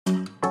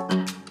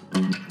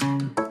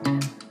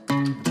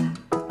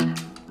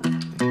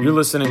You're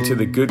listening to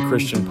the Good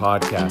Christian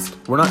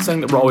Podcast. We're not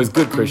saying that we're always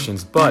good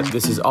Christians, but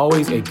this is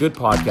always a good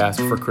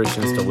podcast for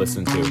Christians to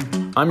listen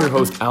to. I'm your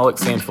host,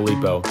 Alex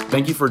Sanfilippo.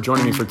 Thank you for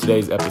joining me for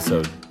today's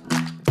episode.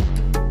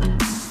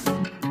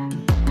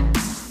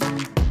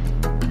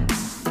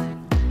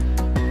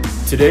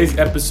 Today's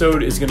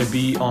episode is going to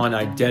be on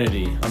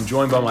identity. I'm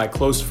joined by my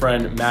close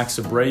friend, Max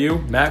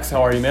Abreu. Max,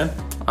 how are you, man?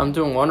 I'm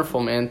doing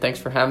wonderful, man. Thanks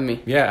for having me.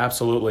 Yeah,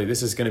 absolutely.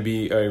 This is going to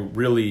be a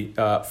really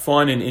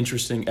fun and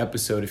interesting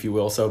episode, if you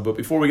will. But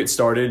before we get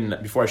started,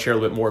 and before I share a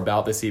little bit more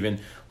about this even,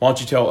 why don't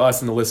you tell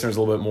us and the listeners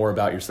a little bit more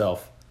about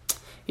yourself?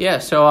 Yeah,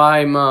 so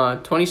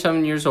I'm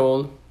 27 years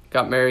old,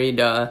 got married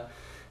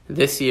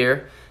this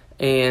year,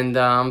 and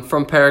I'm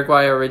from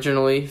Paraguay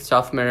originally,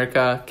 South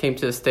America, came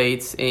to the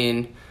States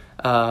in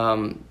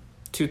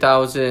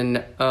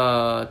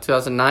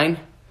 2009.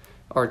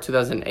 Or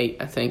 2008,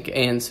 I think.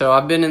 And so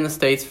I've been in the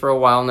States for a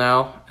while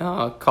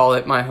now, call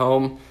it my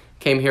home.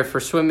 Came here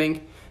for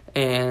swimming,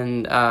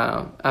 and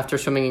after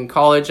swimming in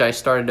college, I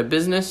started a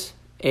business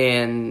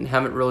and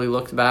haven't really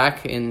looked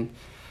back, and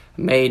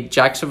made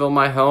Jacksonville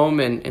my home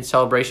and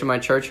Celebration my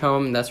church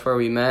home, and that's where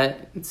we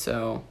met. And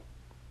so,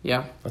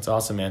 yeah. That's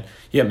awesome, man.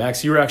 Yeah,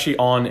 Max, you were actually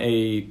on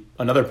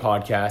another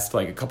podcast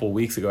like a couple of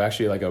weeks ago,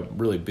 actually like a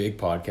really big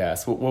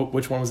podcast.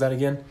 Which one was that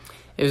again?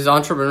 It was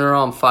Entrepreneur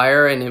on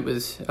Fire, and it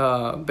was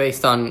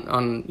based on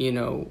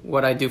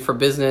what I do for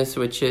business,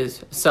 which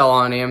is sell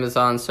on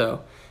Amazon.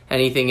 So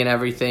anything and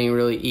everything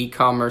really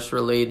e-commerce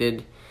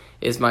related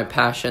is my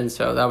passion.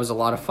 So that was a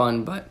lot of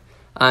fun, but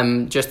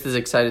I'm just as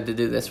excited to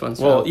do this one.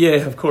 So. Well,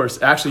 yeah, of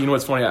course. Actually, you know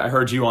what's funny? I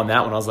heard you on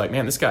that one. I was like,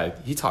 man, this guy,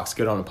 he talks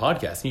good on a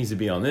podcast. He needs to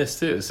be on this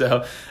too.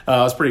 So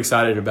I was pretty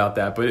excited about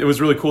that. But it was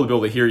really cool to be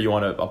able to hear you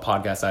on a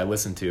podcast I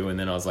listened to. And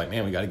then I was like,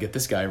 man, we got to get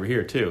this guy over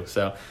here too.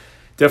 So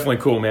definitely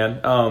cool,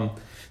 man.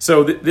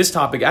 So this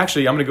topic,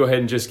 actually, I'm going to go ahead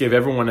and just give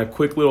everyone a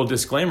quick little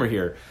disclaimer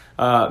here.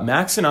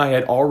 Max and I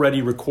had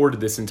already recorded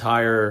this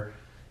entire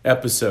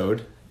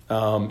episode.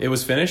 It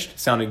was finished,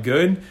 sounded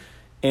good,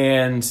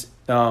 and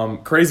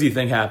crazy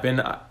thing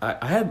happened.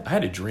 I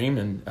had a dream,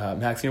 and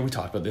Max, we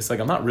talked about this. Like,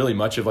 I'm not really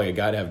much of like a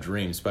guy to have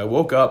dreams, but I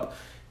woke up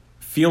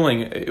feeling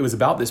it was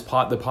about the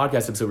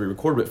podcast episode we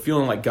recorded, but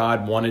feeling like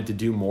God wanted to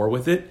do more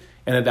with it,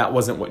 and that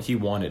wasn't what He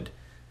wanted.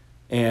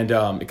 And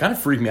it kind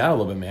of freaked me out a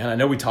little bit, man. I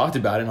know we talked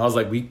about it, and I was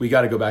like, we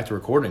got to go back to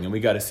recording, and we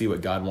got to see what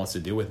God wants to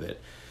do with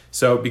it.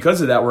 So because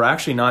of that, we're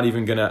actually not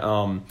even going to,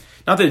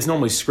 not that it's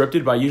normally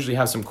scripted, but I usually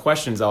have some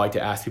questions I like to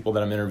ask people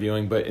that I'm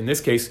interviewing. But in this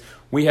case,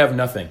 we have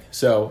nothing.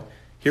 So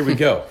here we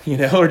go.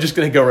 We're just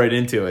going to go right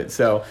into it.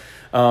 So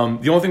the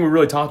only thing we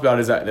really talked about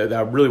is that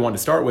I really wanted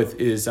to start with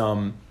is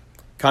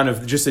kind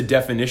of just a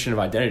definition of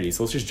identity.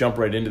 So let's just jump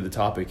right into the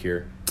topic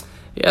here.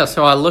 Yeah,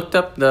 so I looked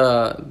up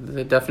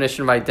the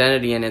definition of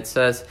identity, and it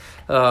says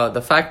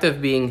the fact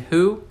of being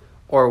who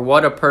or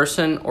what a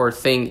person or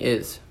thing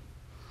is.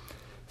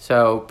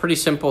 So pretty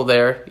simple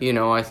there.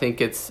 I think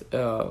it's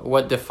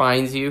what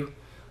defines you,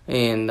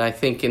 and I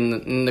think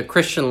in the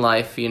Christian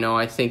life,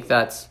 I think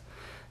that's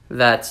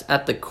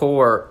at the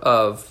core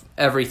of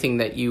everything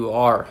that you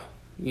are.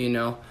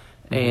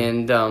 Mm-hmm.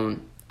 And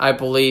I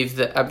believe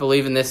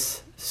in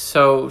this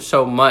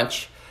so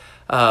much.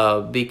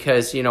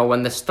 Because,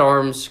 when the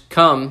storms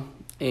come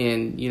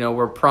and,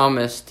 we're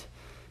promised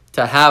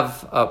to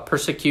have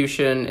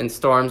persecution and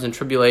storms and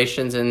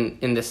tribulations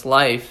in this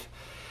life,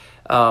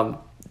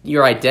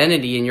 your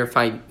identity and your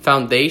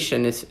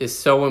foundation is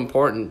so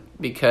important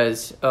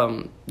because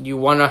you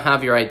want to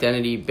have your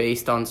identity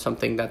based on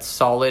something that's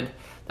solid,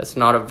 that's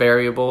not a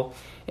variable.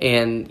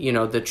 And,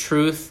 the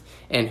truth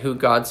and who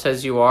God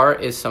says you are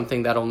is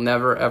something that'll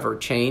never, ever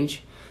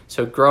change.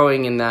 So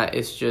growing in that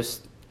is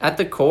just at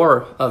the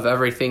core of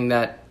everything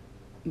that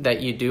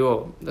you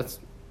do. That's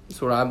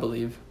what I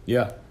believe.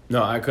 Yeah.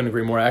 No, I couldn't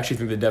agree more. I actually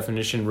think the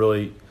definition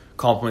really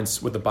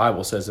complements what the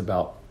Bible says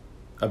about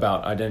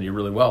identity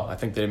really well. I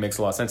think that it makes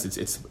a lot of sense.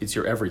 It's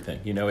your everything.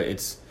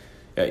 It's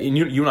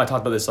you and I talked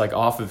about this like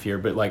off of here,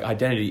 but like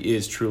identity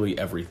is truly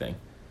everything.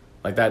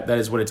 Like that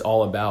is what it's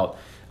all about.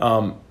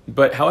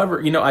 But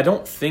however, I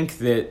don't think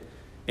that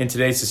in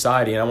today's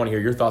society, and I want to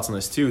hear your thoughts on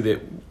this too,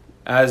 that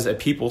as a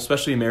people,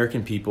 especially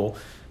American people,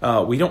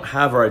 we don't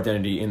have our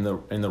identity in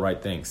the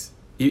right things.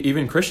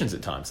 Even Christians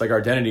at times, like our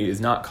identity is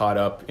not caught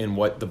up in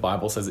what the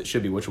Bible says it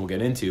should be, which we'll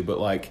get into. But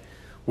like,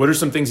 what are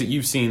some things that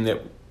you've seen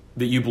that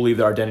you believe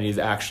that our identity is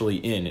actually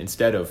in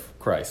instead of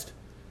Christ?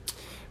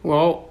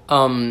 Well,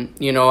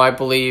 I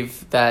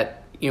believe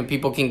that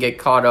people can get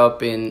caught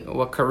up in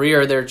what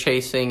career they're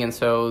chasing, and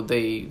so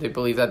they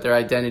believe that their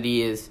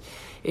identity is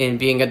in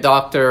being a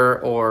doctor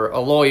or a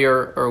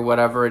lawyer or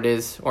whatever it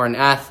is, or an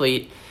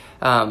athlete.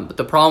 But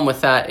the problem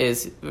with that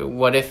is,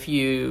 what if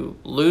you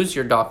lose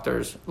your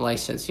doctor's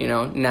license?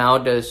 Now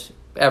does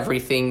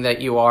everything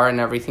that you are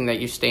and everything that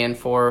you stand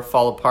for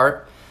fall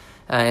apart?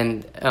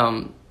 And,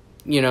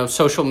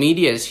 social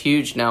media is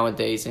huge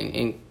nowadays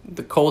in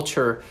the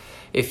culture.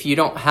 If you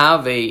don't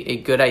have a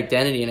good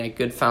identity and a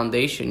good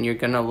foundation, you're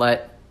going to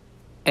let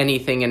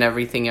anything and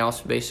everything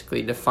else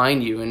basically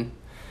define you. And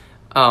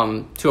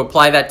to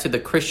apply that to the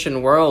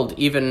Christian world,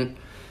 even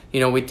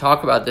we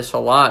talk about this a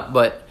lot,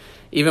 but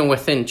even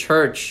within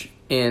church,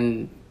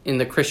 in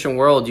the Christian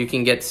world, you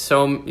can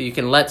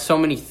let so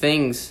many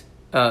things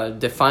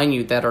define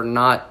you that are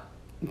not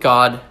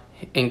God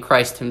in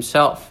Christ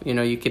himself.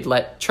 You could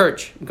let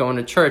going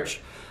to church,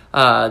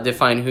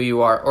 define who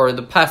you are, or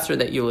the pastor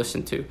that you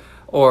listen to,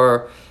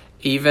 or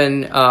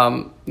even,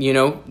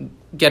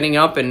 getting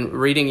up and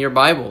reading your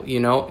Bible.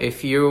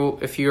 If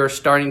you are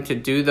starting to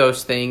do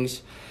those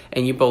things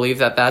and you believe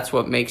that that's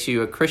what makes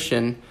you a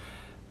Christian,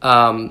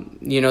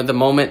 the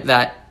moment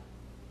that,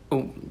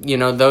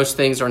 those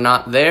things are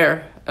not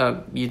there,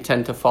 you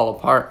tend to fall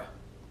apart.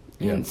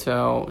 Yeah. And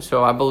so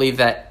I believe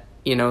that,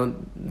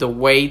 the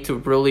way to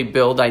really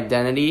build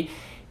identity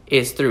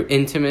is through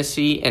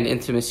intimacy and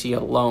intimacy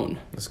alone.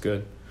 That's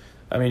good.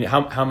 I mean,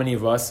 how many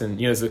of us, and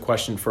this is a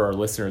question for our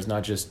listeners,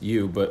 not just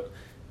you, but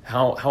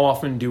how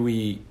often do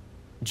we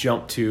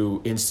jump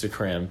to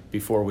Instagram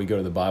before we go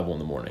to the Bible in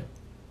the morning?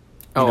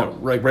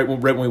 Right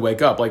when we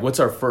wake up, like, what's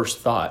our first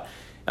thought?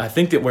 I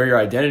think that where your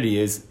identity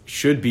is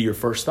should be your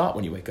first thought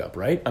when you wake up,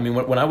 right? I mean,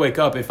 when I wake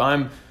up, if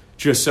I'm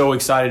just so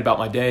excited about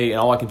my day and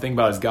all I can think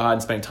about is God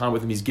and spending time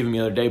with him, he's giving me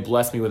another day,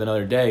 bless me with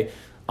another day,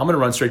 I'm going to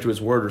run straight to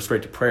his word or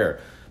straight to prayer.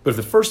 But if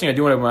the first thing I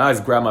do when I open my eyes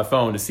is grab my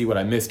phone to see what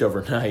I missed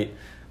overnight,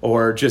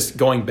 or just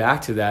going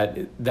back to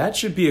that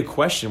should be a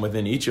question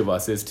within each of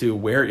us as to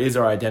where is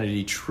our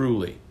identity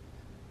truly?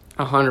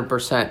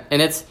 100%.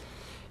 And it's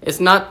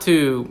not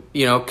to,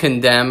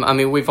 condemn. I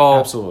mean, we've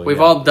all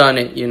done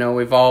it,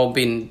 we've all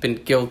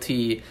been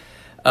guilty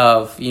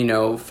of,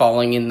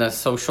 falling in the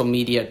social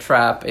media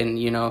trap and,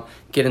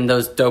 getting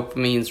those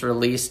dopamines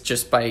released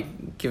just by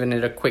giving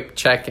it a quick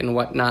check and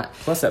whatnot.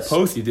 Plus that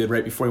post you did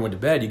right before you went to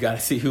bed, you got to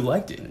see who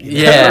liked it.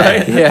 Yeah,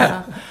 right?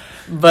 Yeah.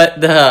 But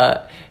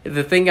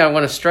the thing I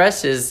want to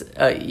stress is,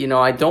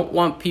 I don't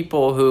want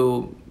people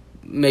who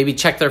maybe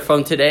check their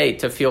phone today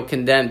to feel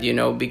condemned,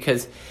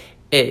 because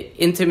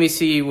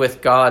intimacy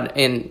with God,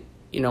 and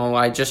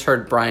I just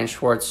heard Brian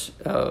Schwartz,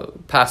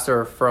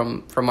 pastor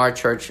from our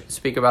church,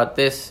 speak about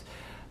this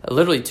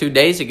literally 2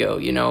 days ago.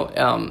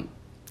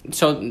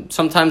 So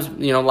sometimes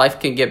life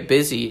can get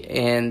busy,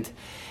 and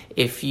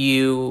if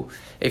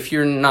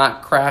you're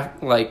not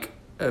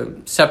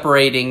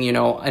separating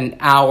an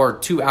hour,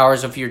 2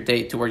 hours of your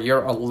day to where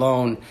you're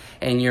alone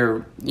and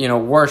you're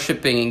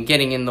worshiping and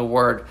getting in the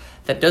Word,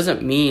 that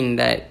doesn't mean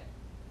that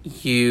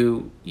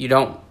you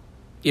don't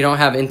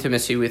have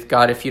intimacy with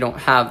God if you don't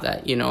have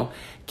that.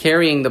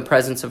 Carrying the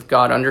presence of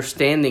God,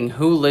 understanding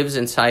who lives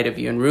inside of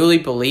you, and really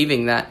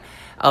believing that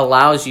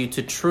allows you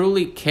to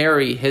truly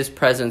carry his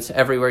presence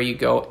everywhere you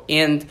go,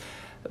 and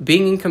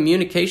being in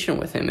communication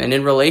with him and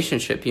in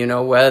relationship,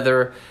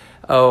 whether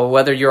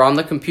you're on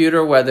the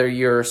computer, whether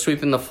you're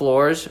sweeping the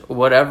floors,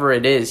 whatever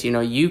it is,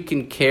 you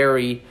can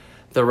carry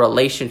the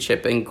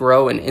relationship and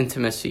grow in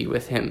intimacy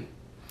with him.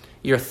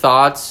 Your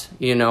thoughts,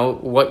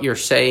 what you're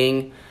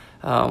saying,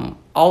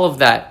 all of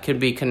that can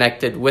be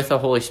connected with the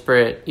Holy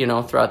Spirit,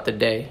 throughout the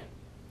day.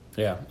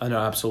 Yeah, I know,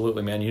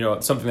 absolutely,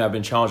 man. Something that I've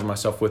been challenging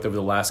myself with over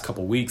the last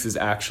couple of weeks is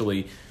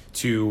actually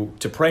to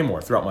pray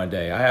more throughout my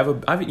day.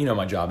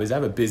 My job is I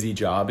have a busy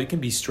job. It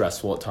can be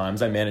stressful at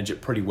times. I manage it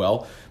pretty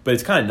well, but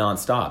it's kind of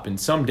nonstop. And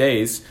some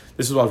days,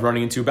 this is what I was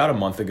running into about a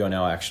month ago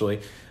now, actually,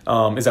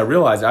 is I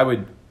realized I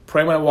would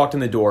pray when I walked in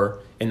the door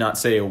and not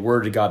say a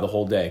word to God the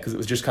whole day, because it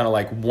was just kind of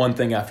like one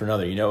thing after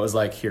another. It was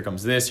like, here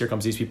comes this, here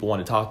comes these people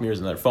want to talk to me,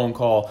 here's another phone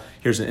call,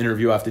 here's an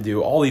interview I have to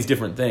do, all these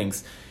different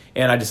things.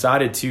 And I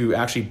decided to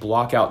actually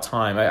block out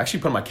time. I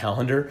actually put on my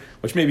calendar,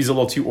 which maybe is a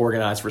little too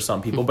organized for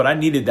some people, but I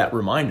needed that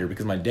reminder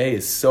because my day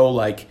is so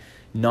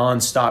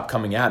nonstop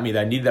coming at me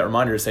that I needed that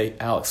reminder to say,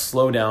 Alex,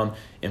 slow down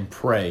and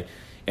pray.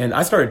 And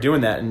I started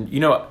doing that. And,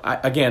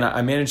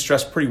 I manage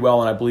stress pretty well,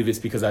 and I believe it's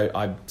because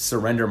I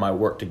surrender my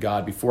work to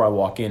God before I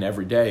walk in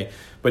every day.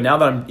 But now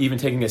that I'm even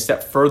taking a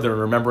step further and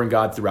remembering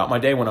God throughout my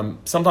day, when I'm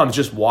sometimes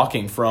just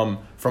walking from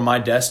my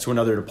desk to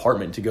another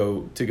department to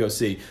go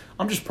see,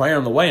 I'm just praying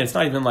on the way. And it's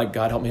not even like,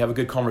 God, help me have a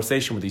good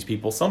conversation with these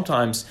people.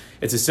 Sometimes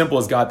it's as simple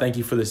as, God, thank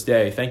you for this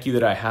day. Thank you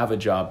that I have a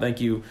job.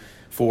 Thank you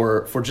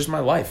for just my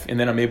life. And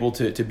then I'm able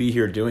to be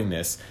here doing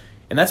this.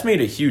 And that's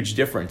made a huge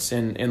difference.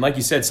 And like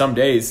you said, some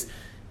days,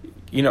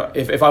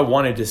 if I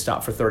wanted to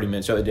stop for 30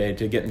 minutes the other day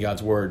to get in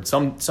God's word,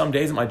 some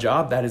days at my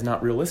job, that is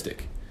not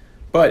realistic.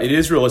 But it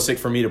is realistic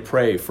for me to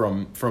pray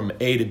from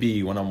A to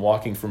B when I'm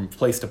walking from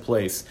place to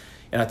place.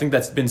 And I think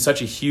that's been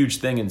such a huge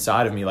thing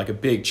inside of me, like a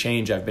big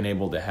change I've been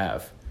able to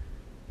have.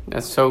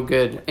 That's so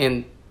good.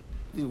 And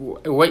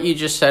what you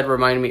just said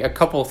reminded me, a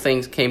couple of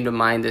things came to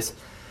mind. Is,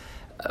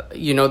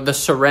 the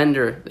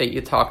surrender that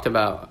you talked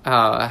about,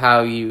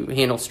 how you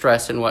handle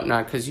stress and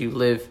whatnot because you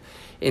live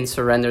in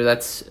surrender.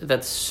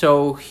 That's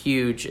so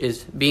huge,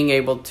 is being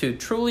able to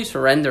truly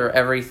surrender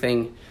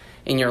everything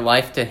in your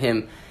life to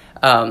him.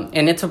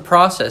 And it's a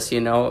process,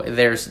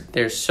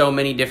 there's so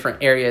many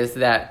different areas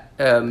that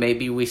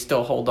maybe we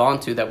still hold on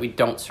to that we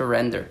don't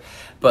surrender.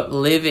 But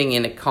living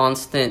in a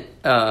constant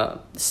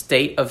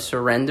state of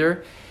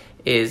surrender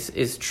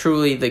is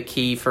truly the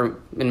key,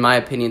 in my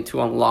opinion,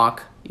 to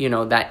unlock,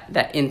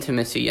 that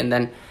intimacy. And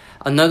then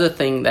another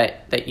thing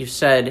that you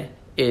said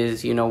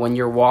is, when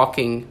you're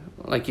walking,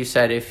 like you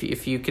said,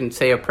 if you can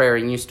say a prayer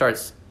and you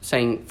start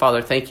saying,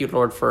 Father, thank you,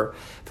 Lord, for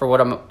what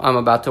I'm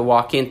about to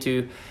walk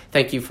into.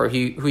 Thank you for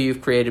who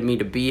you've created me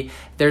to be.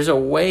 There's a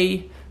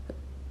way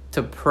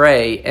to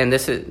pray, and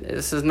this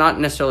is not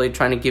necessarily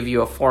trying to give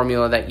you a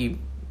formula that you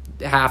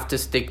have to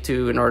stick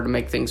to in order to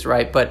make things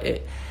right,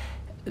 but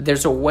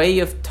there's a way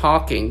of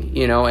talking,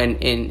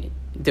 and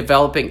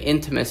developing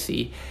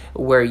intimacy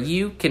where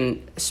you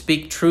can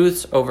speak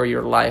truths over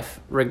your life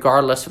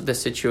regardless of the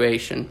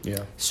situation.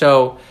 Yeah.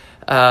 So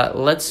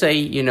let's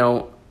say,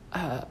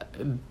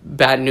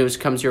 bad news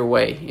comes your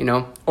way,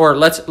 or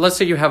let's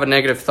say you have a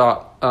negative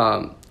thought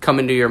come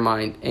into your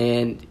mind,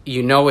 and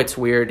it's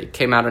weird, it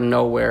came out of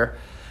nowhere,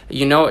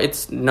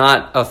 it's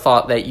not a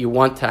thought that you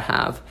want to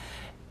have,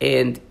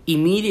 and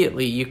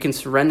immediately you can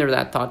surrender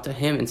that thought to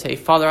him and say,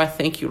 Father, I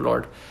thank you,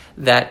 Lord,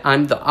 that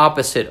I'm the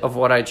opposite of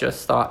what I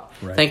just thought.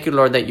 Right. Thank you,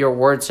 Lord, that your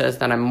word says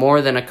that I'm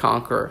more than a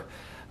conqueror.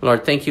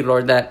 Lord, thank you,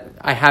 Lord, that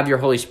I have your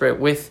Holy Spirit.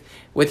 With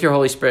your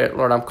Holy Spirit,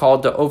 Lord, I'm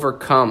called to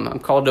overcome. I'm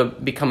called to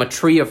become a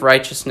tree of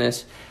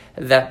righteousness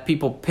that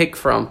people pick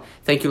from.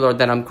 Thank you, Lord,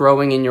 that I'm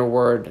growing in your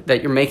word,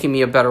 that you're making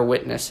me a better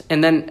witness.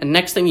 And then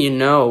next thing you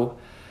know,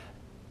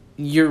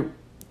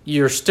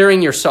 you're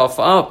stirring yourself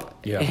up,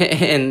 yeah.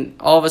 And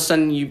all of a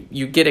sudden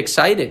you get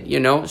excited,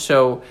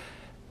 So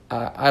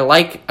I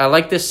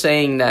like this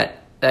saying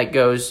that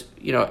goes,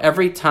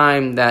 every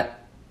time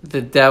that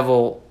the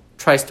devil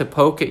tries to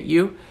poke at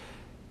you,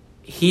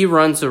 he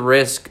runs the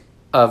risk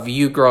of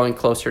you growing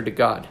closer to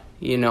God,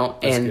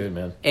 That's good,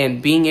 man.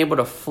 And being able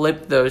to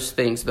flip those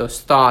things,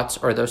 those thoughts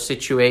or those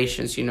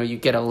situations, you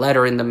get a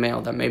letter in the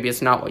mail that maybe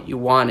it's not what you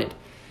wanted.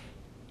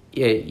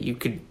 You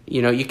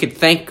could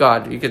thank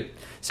God. You could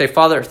say,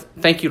 Father,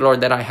 thank you, Lord,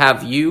 that I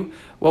have you.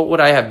 What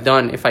would I have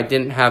done if I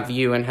didn't have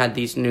you and had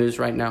these news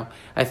right now?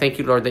 I thank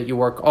you, Lord, that you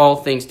work all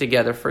things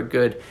together for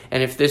good.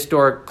 And if this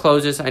door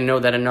closes, I know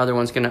that another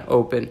one's going to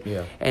open.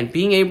 Yeah. And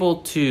being able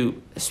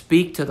to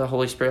speak to the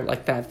Holy Spirit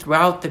like that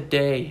throughout the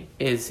day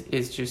is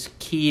just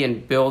key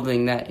in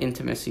building that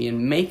intimacy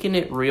and making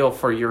it real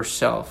for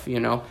yourself,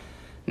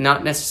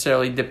 not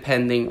necessarily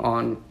depending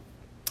on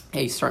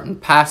a certain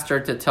pastor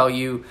to tell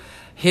you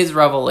his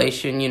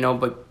revelation,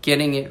 but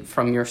getting it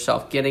from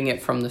yourself, getting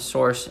it from the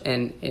source,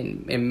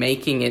 and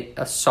making it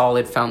a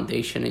solid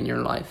foundation in your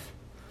life.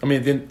 I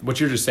mean, then what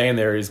you're just saying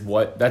there is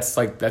that's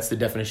the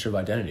definition of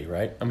identity,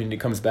 right? I mean,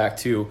 it comes back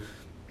to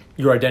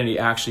your identity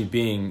actually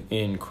being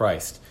in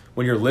Christ.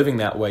 When you're living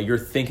that way, you're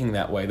thinking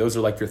that way. Those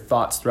are like your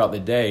thoughts throughout the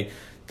day.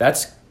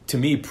 That's, to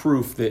me,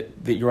 proof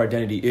that your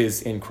identity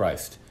is in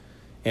Christ.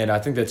 And I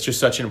think that's just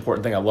such an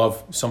important thing. I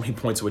love so many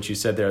points of what you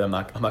said there. I'm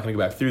not going to go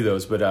back through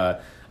those, but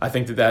I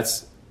think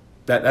that's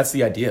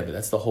the idea of it.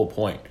 That's the whole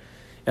point.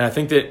 And I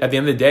think that at the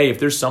end of the day, if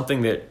there's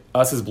something that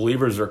us as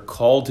believers are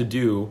called to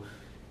do,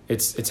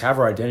 it's have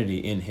our identity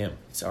in Him.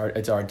 It's our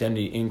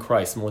identity in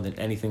Christ more than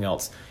anything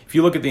else. If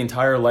you look at the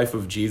entire life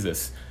of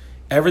Jesus,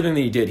 everything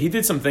that he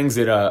did some things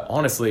that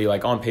honestly,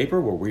 like on paper,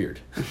 were weird.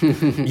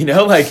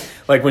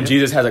 like when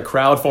Jesus has a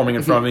crowd forming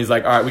in front of him, he's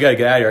like, all right, we got to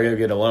get out of here. I got to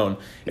get alone.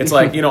 It's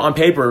like, on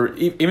paper,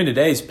 even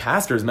today's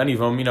pastors, many of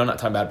them, not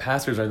talking about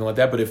pastors or anything like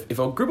that, but if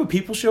a group of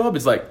people show up,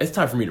 it's like, it's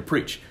time for me to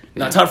preach,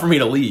 not time for me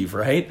to leave,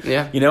 right?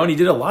 Yeah. And he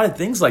did a lot of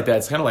things like that.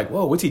 It's kind of like,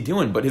 whoa, what's he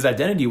doing? But his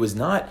identity was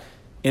not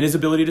in his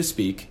ability to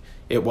speak.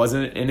 It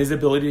wasn't in his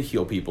ability to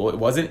heal people. It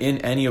wasn't in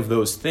any of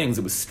those things.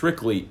 It was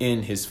strictly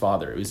in his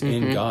Father. It was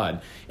in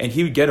God. And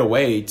he would get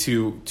away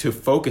to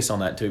focus on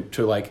that,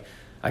 to like,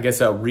 I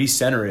guess,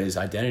 recenter his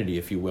identity,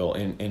 if you will,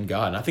 in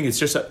God. And I think it's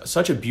just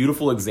such a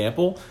beautiful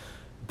example,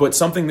 but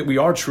something that we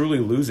are truly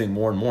losing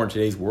more and more in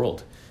today's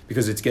world,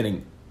 because it's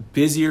getting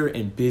busier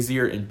and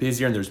busier and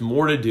busier, and there's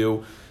more to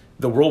do.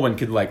 The whirlwind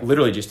could like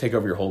literally just take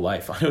over your whole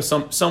life. I know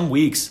some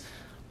weeks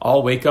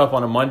I'll wake up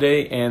on a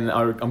Monday and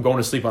I'm going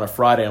to sleep on a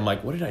Friday. I'm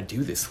like, what did I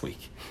do this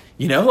week?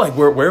 Like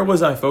where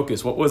was I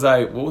focused? What was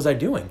I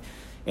doing?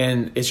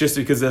 And it's just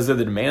because those are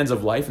the demands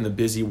of life and the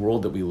busy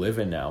world that we live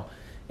in now.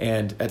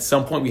 And at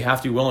some point we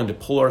have to be willing to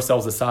pull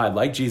ourselves aside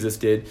like Jesus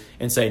did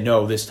and say,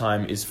 no, this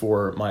time is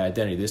for my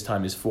identity. This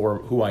time is for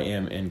who I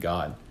am in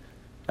God.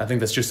 I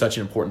think that's just such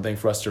an important thing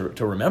for us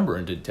to remember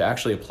and to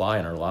actually apply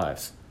in our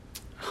lives.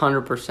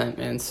 100%,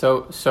 man.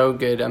 So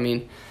good. I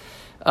mean,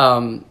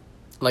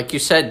 like you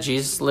said,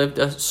 Jesus lived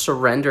a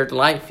surrendered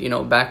life,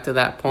 back to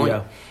that point.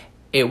 Yeah.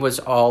 It was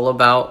all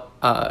about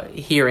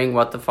hearing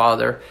what the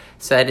Father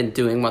said and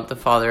doing what the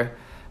Father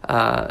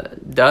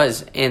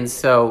does. And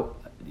so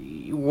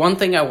one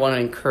thing I want to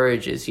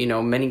encourage is,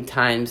 many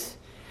times,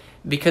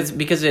 because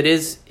it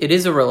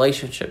is a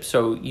relationship.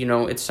 So,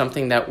 it's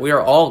something that we're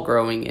all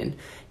growing in,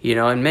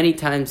 and many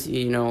times,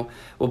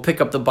 we'll pick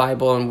up the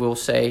Bible and we'll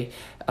say,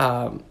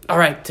 all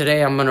right,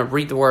 today I'm going to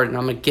read the Word and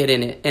I'm going to get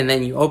in it. And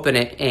then you open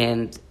it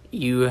and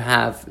you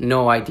have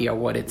no idea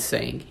what it's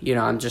saying.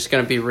 I'm just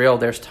going to be real.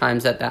 There's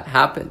times that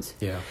happens.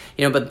 Yeah.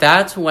 But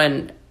that's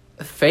when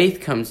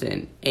faith comes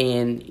in,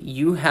 and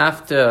you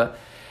have to,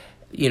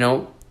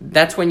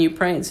 that's when you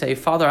pray and say,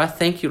 Father, I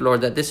thank you,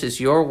 Lord, that this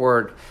is your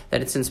word,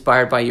 that it's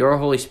inspired by your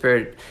Holy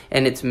Spirit,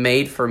 and it's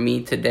made for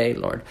me today,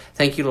 Lord.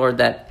 Thank you, Lord,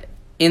 that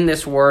in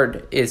this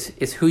word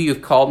is who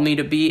you've called me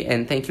to be,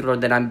 and thank you, Lord,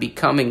 that I'm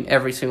becoming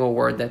every single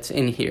word that's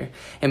in here.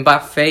 And by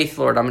faith,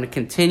 Lord, I'm going to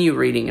continue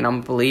reading, and I'm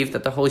going to believe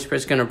that the Holy Spirit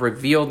is going to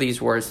reveal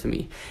these words to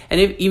me. And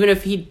even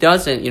if he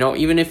doesn't,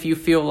 even if you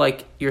feel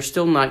like you're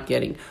still not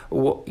getting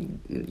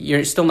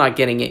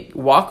it,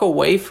 walk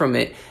away from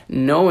it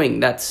knowing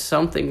that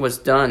something was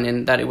done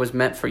and that it was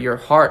meant for your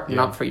heart,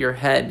 not for your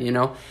head.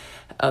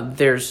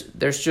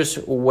 There's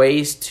just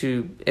ways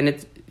to, and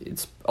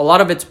it's a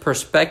lot of it's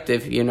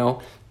perspective,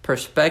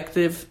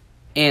 perspective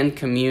and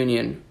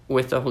communion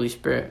with the Holy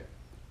Spirit.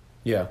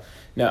 Yeah.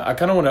 Now I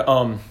kind of want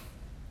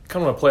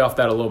to play off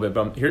that a little bit,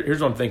 but here's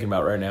what I'm thinking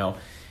about right now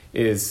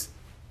is,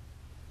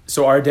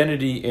 so our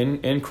identity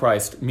in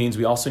Christ means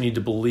we also need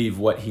to believe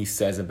what he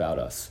says about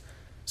us.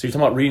 So you're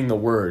talking about reading the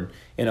word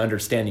and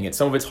understanding it.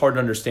 Some of it's hard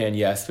to understand,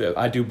 yes.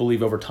 I do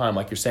believe over time,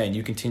 like you're saying,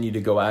 you continue to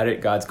go at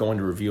it, God's going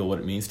to reveal what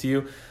it means to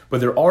you. But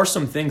there are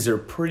some things that are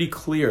pretty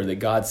clear that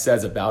God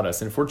says about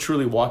us. And if we're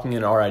truly walking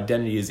in our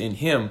identity is in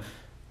him,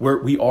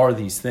 we are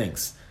these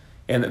things.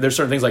 And there's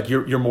certain things like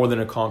you're more than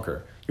a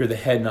conqueror. You're the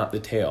head, not the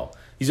tail.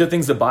 These are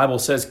things the Bible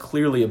says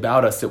clearly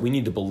about us that we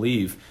need to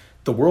believe.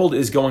 The world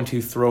is going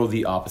to throw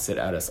the opposite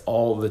at us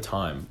all the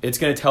time. It's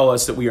going to tell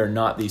us that we are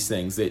not these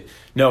things, that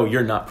no,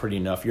 you're not pretty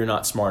enough, you're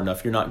not smart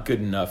enough, you're not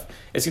good enough.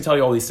 It's going to tell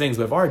you all these things.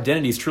 But if our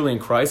identity is truly in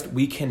Christ,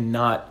 we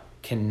cannot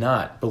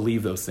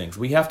believe those things.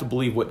 We have to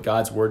believe what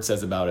God's word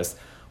says about us,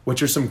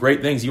 which are some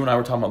great things. You and I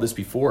were talking about this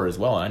before as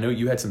well. I know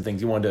you had some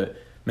things you wanted to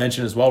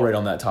mention as well right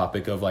on that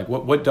topic of like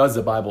what does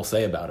the Bible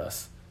say about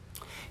us?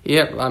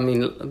 Yeah, I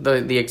mean,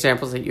 the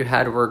examples that you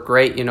had were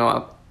great.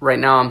 Right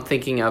now I'm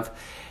thinking of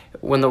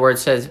when the word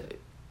says,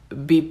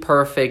 be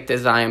perfect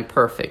as I am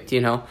perfect,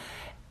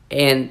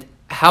 and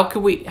how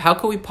could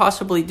we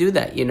possibly do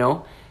that?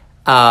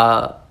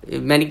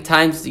 Many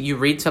times you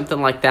read something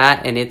like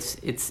that and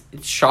it's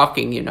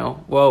shocking,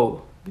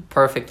 whoa, be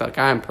perfect like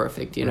I am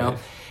perfect, Right.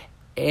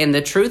 And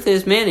the truth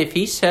is, man, if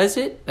he says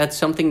it, that's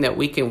something that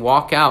we can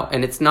walk out.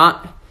 And it's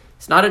not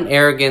an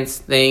arrogance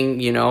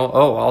thing,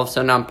 all of a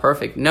sudden I'm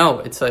perfect. No,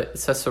 it's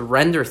a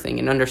surrender thing,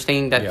 and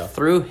understanding that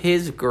through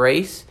his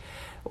grace,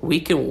 we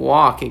can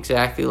walk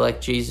exactly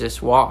like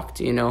Jesus walked.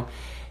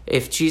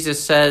 If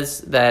Jesus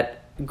says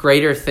that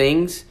greater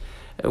things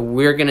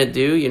we're going to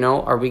do,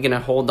 are we going to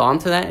hold on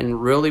to that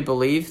and really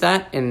believe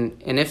that? And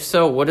if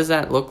so, what does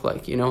that look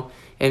like,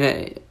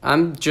 And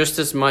I'm just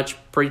as much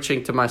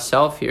preaching to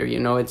myself here.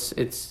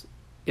 It's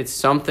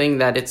something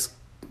that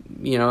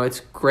it's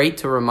great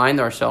to remind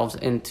ourselves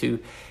and to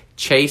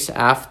chase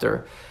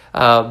after,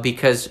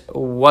 because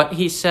what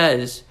he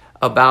says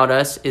about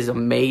us is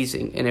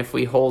amazing. And if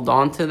we hold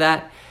on to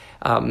that,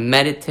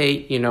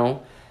 meditate,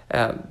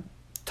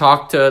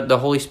 talk to the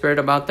Holy Spirit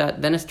about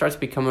that, then it starts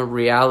becoming a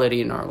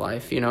reality in our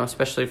life,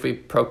 especially if we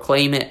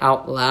proclaim it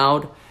out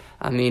loud.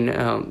 I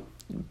mean,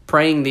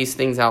 praying these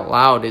things out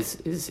loud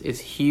is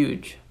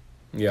huge.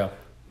 Yeah.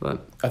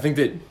 But I think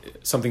that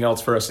something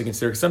else for us to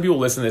consider, because some people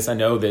listen to this, I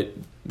know that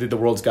the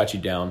world's got you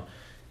down.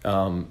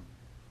 And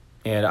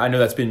I know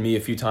that's been me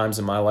a few times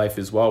in my life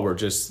as well, where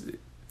just,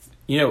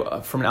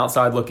 from an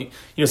outside looking,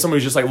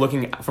 somebody's just like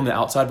looking from the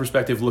outside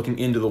perspective, looking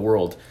into the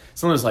world.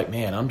 Someone's like,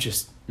 man, I'm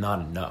just not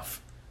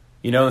enough.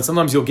 And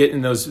sometimes you'll get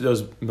in those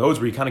modes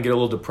where you kind of get a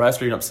little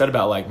depressed or you're upset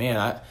about like,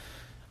 man,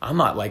 I'm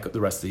not like the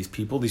rest of these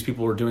people. These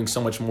people are doing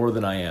so much more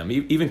than I am.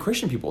 Even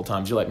Christian people at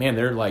times, you're like, man,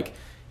 they're like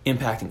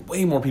impacting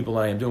way more people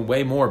than I am, doing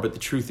way more. But the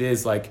truth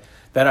is, like,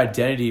 that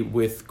identity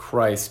with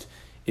Christ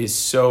is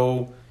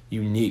so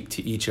unique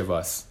to each of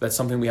us. That's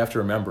something we have to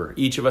remember.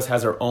 Each of us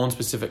has our own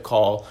specific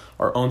call,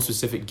 our own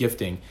specific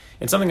gifting.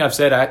 And something I've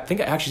said, I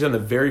think I actually said in the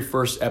very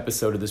first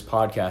episode of this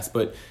podcast,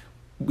 but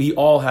we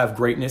all have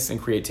greatness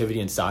and creativity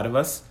inside of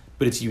us,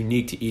 but it's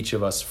unique to each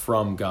of us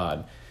from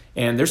God.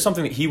 And there's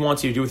something that he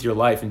wants you to do with your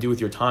life and do with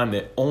your time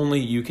that only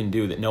you can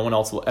do, that no one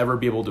else will ever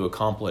be able to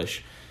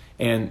accomplish.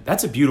 And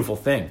that's a beautiful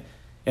thing.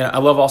 And I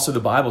love also the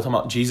Bible talking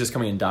about Jesus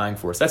coming and dying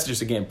for us. That's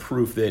just, again,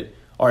 proof that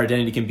our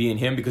identity can be in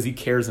him because he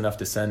cares enough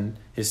to send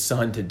his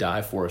son to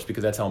die for us,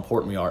 because that's how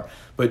important we are.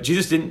 But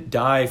Jesus didn't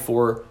die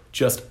for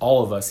just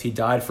all of us. He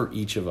died for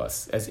each of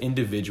us as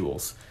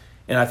individuals.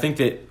 And I think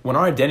that when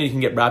our identity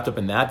can get wrapped up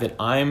in that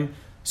I'm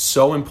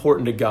so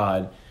important to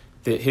God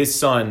that his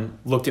son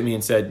looked at me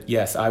and said,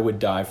 yes, I would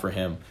die for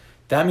him.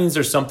 That means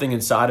there's something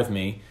inside of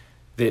me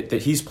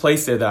that he's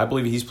placed there, that I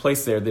believe he's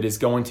placed there, that is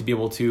going to be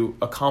able to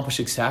accomplish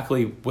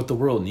exactly what the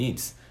world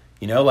needs.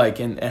 And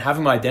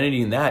having my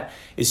identity in that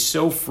is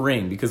so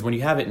freeing, because when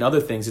you have it in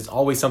other things, it's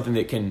always something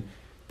that can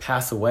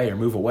pass away or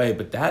move away,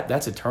 but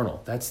that's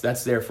eternal. That's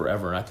there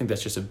forever. And I think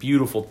that's just a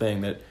beautiful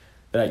thing that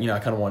I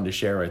kind of wanted to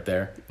share right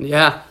there.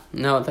 Yeah,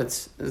 no,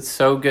 that's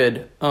so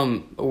good.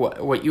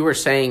 What you were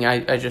saying,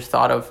 I just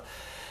thought of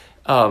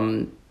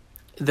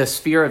the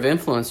sphere of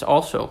influence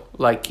also.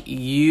 Like,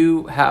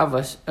 you have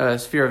a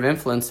sphere of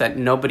influence that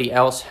nobody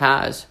else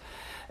has,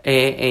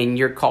 and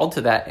you're called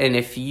to that. And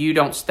if you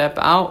don't step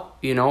out,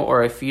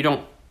 or if you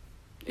don't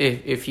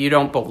if you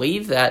don't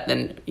believe that,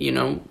 then,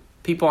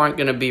 people aren't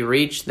going to be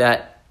reached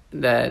that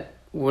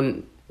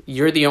when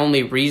you're the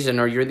only reason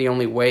or you're the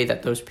only way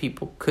that those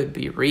people could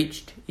be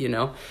reached,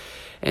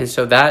 And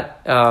so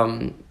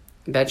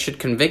that should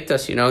convict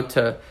us,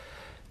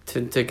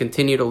 to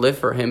continue to live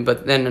for him.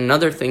 But then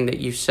another thing that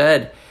you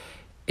said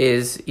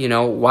is,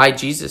 why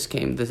Jesus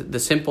came, the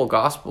simple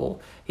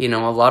gospel. A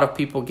lot of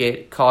people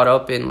get caught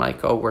up in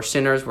like, oh, we're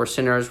sinners,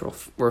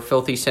 we're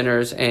filthy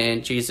sinners,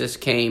 and Jesus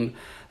came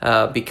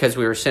because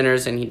we were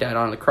sinners, and he died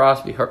on the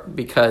cross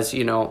because,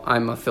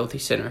 I'm a filthy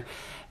sinner.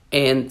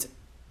 And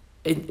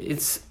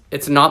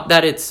it's not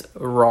that it's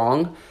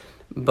wrong,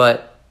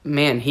 but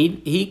man,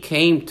 he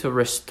came to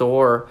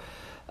restore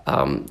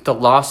the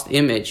lost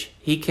image.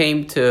 He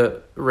came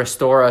to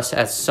restore us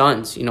as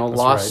sons,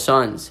 lost right.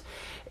 Sons.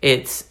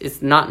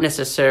 It's not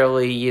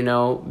necessarily,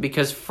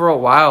 because for a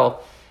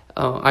while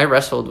I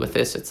wrestled with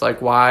this. It's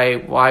like,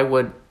 why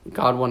would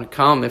God want to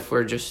come if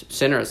we're just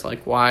sinners?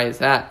 Like, why is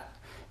that?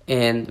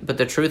 But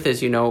the truth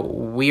is,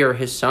 we are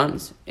his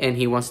sons, and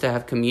he wants to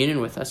have communion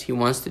with us. He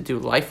wants to do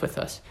life with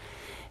us.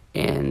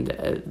 And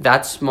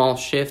that small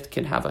shift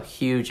can have a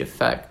huge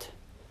effect.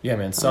 Yeah,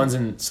 man. Sons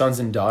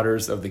and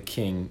daughters of the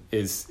King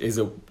is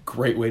a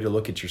great way to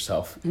look at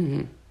yourself.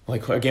 Mm-hmm.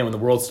 Like, again, when the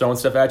world's throwing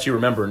stuff at you,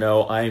 remember,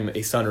 no, I'm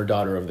a son or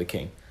daughter of the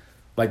King.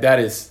 Like,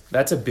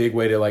 that's a big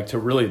way to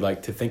really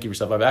to think of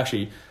yourself.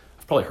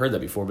 I've probably heard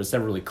that before, but it's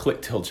never really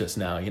clicked till just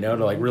now,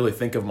 to really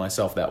think of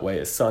myself that way,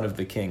 as son of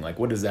the King. Like,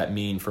 what does that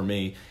mean for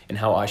me and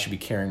how I should be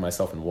carrying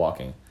myself and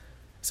walking?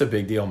 It's a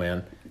big deal,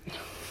 man.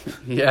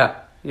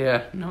 Yeah,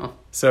 no.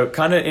 So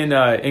kind of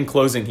in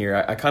closing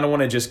here, I kind of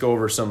want to just go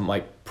over some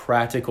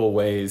practical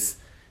ways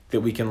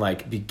that we can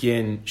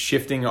begin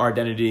shifting our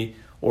identity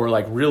or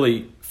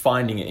really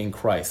finding it in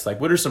Christ.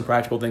 What are some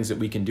practical things that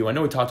we can do? I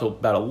know we talked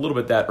about a little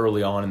bit that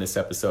early on in this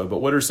episode, but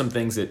what are some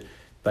things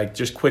that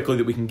just quickly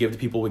that we can give to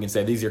people? We can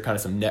say these are kind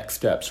of some next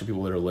steps for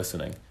people that are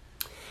listening.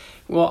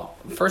 Well,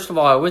 first of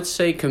all, I would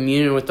say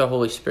communion with the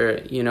Holy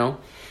Spirit,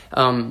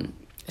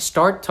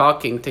 start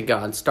talking to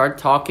God, start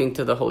talking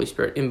to the Holy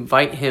Spirit,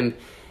 invite him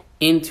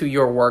into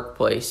your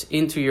workplace,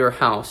 into your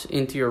house,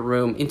 into your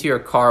room, into your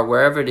car,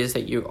 wherever it is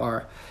that you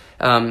are.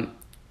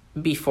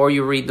 Before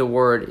you read the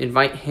word,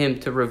 invite him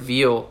to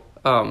reveal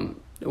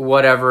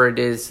whatever it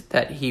is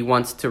that he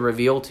wants to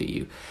reveal to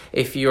you.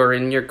 If you're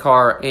in your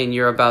car and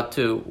you're about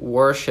to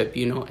worship,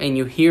 and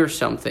you hear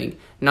something,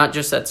 not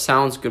just that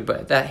sounds good,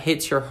 but that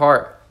hits your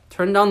heart,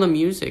 turn down the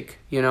music,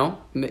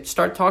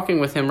 start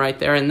talking with him right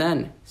there and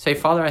then. Say,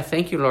 Father, I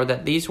thank you, Lord,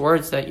 that these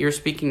words that you're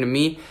speaking to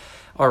me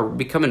are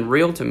becoming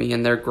real to me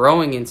and they're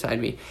growing inside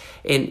me.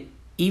 And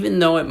even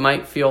though it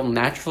might feel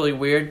naturally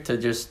weird to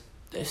just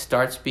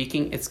start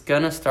speaking, it's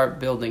gonna start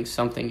building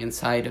something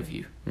inside of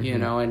you,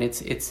 mm-hmm. And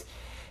it's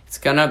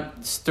gonna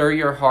stir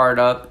your heart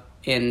up,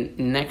 and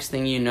next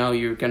thing you know,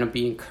 you're gonna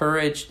be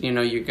encouraged.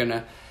 You're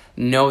gonna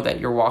know that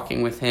you're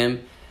walking with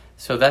him.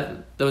 So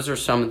those are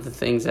some of the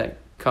things that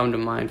come to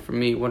mind for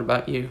me. What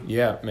about you?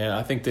 Yeah, man,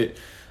 I think that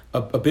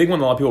a big one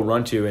that a lot of people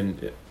run to,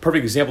 and a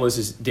perfect example of this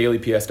is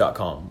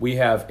dailyps.com. We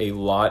have a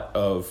lot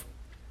of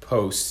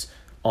posts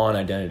on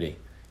identity,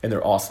 and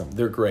they're awesome.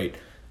 They're great.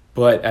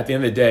 But at the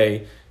end of the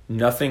day,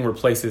 nothing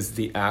replaces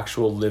the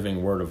actual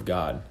living Word of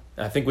God.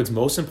 And I think what's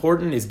most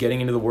important is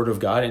getting into the Word of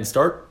God and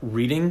start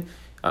reading,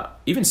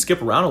 even skip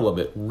around a little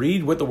bit.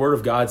 Read what the Word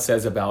of God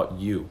says about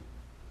you.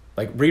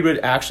 Read what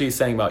it actually is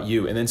saying about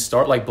you, and then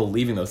start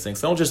believing those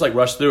things. Don't just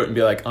rush through it and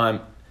be like, I'm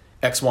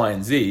X, Y,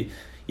 and Z.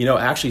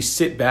 Actually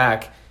sit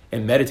back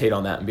and meditate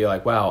on that and be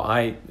like,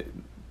 wow,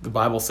 the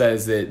Bible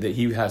says that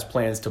he has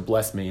plans to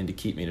bless me and to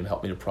keep me and to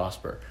help me to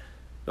prosper.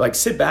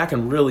 Sit back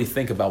and really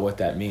think about what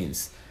that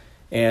means.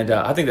 And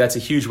I think that's a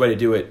huge way to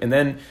do it. And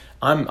then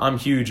I'm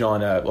huge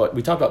on,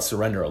 we talk about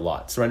surrender a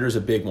lot. Surrender is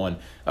a big one.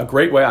 A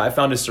great way I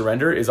found to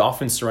surrender is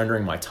often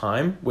surrendering my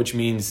time, which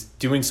means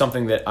doing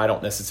something that I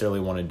don't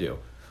necessarily want to do.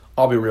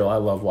 I'll be real, I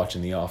love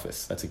watching The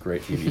Office. That's a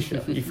great TV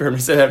show. You've heard me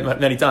say that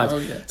many times. Oh,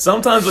 yeah.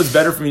 Sometimes what's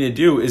better for me to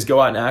do is go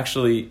out and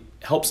actually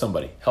help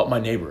somebody, help my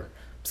neighbor.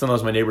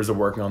 Sometimes my neighbors are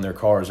working on their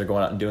cars or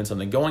going out and doing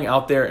something. Going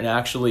out there and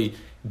actually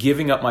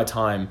giving up my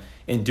time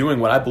and doing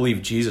what I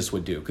believe Jesus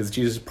would do, because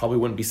Jesus probably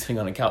wouldn't be sitting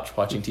on a couch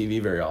watching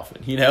TV very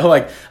often.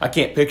 I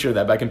can't picture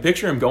that, but I can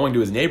picture him going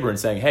to his neighbor and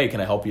saying, hey, can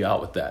I help you out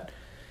with that?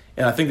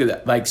 And I think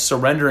that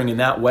surrendering in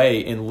that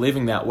way and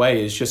living that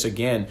way is just,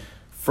 again,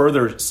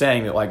 further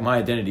saying that my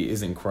identity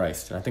is in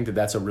Christ. And I think that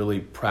that's a really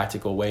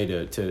practical way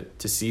to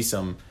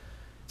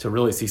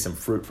really see some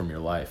fruit from your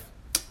life.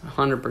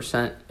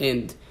 100%.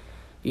 And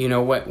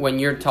when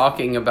you're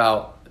talking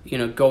about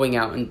going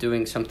out and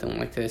doing something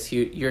like this,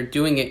 you're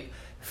doing it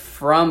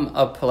from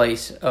a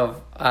place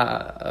of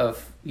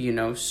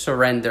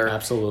surrender.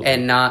 Absolutely.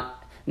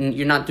 And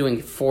you're not doing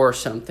it for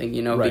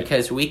something, right.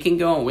 Because we can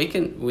go and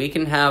we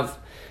can have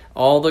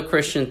all the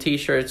Christian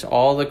t-shirts,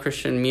 all the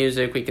Christian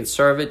music, we could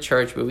serve at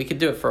church, but we could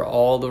do it for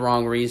all the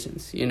wrong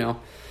reasons,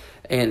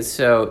 And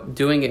so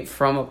doing it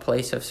from a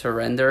place of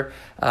surrender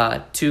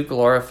to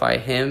glorify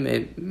him,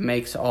 it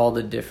makes all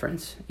the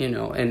difference,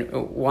 And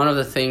one of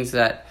the things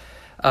that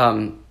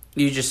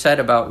you just said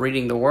about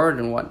reading the Word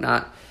and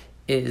whatnot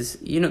is,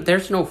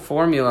 there's no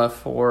formula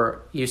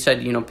for, you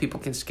said, people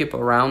can skip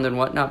around and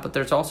whatnot, but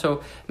there's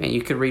also,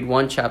 you could read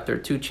 1 chapter,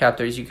 2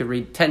 chapters, you could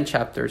read 10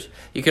 chapters.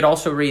 You could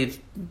also read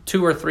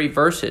 2 or 3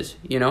 verses,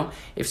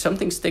 If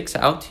something sticks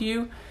out to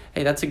you,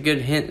 hey, that's a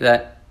good hint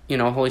that,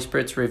 Holy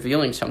Spirit's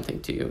revealing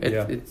something to you.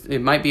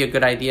 It might be a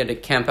good idea to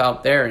camp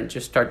out there and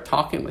just start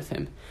talking with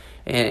Him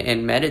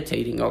and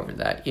meditating over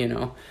that,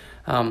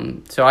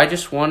 So I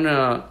just want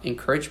to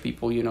encourage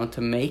people,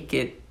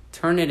 to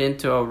turn it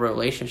into a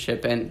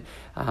relationship. And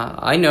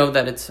I know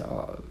that it's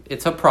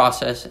a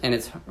process and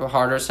it's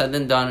harder said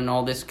than done and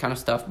all this kind of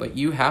stuff, but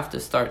you have to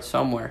start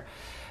somewhere.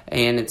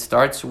 And it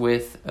starts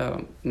with,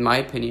 in my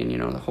opinion,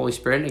 the Holy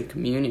Spirit and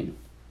communion.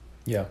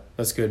 Yeah,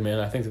 that's good, man.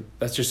 I think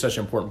that's just such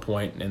an important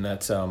point, and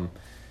that's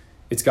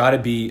it's got to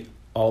be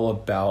all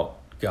about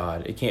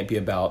God. It can't be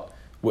about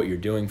what you're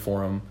doing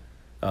for Him,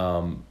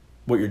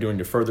 what you're doing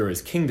to further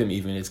His kingdom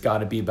even. It's got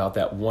to be about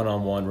that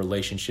one-on-one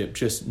relationship,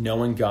 just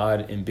knowing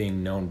God and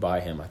being known by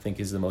Him, I think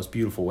is the most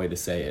beautiful way to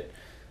say it.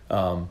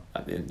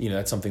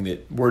 That's something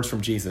that, words from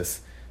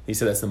Jesus, He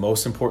said that's the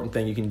most important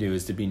thing you can do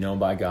is to be known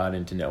by God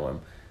and to know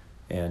Him.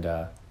 And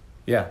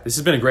this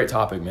has been a great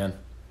topic, man.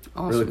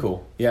 Awesome. Really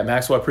cool. Yeah,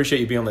 Maxwell, I appreciate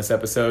you being on this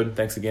episode.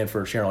 Thanks again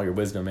for sharing all your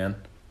wisdom, man.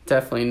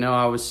 Definitely. No,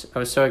 I was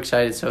so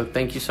excited. So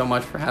thank you so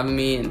much for having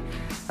me,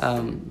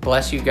 and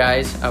bless you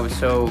guys. I was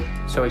so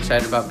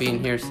excited about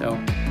being here. So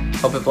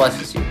hope it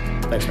blesses you.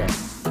 Thanks, man.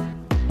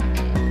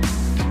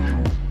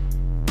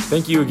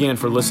 Thank you again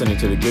for listening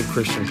to the Good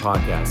Christian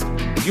Podcast.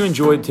 If you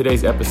enjoyed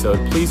today's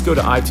episode, please go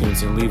to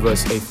iTunes and leave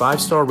us a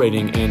 5-star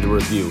rating and a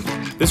review.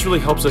 This really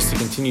helps us to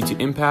continue to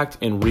impact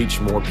and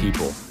reach more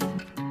people.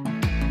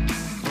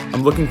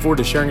 I'm looking forward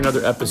to sharing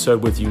another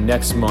episode with you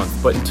next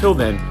month. But until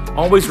then,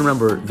 always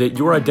remember that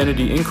your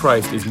identity in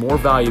Christ is more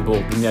valuable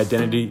than the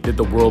identity that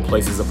the world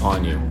places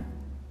upon you.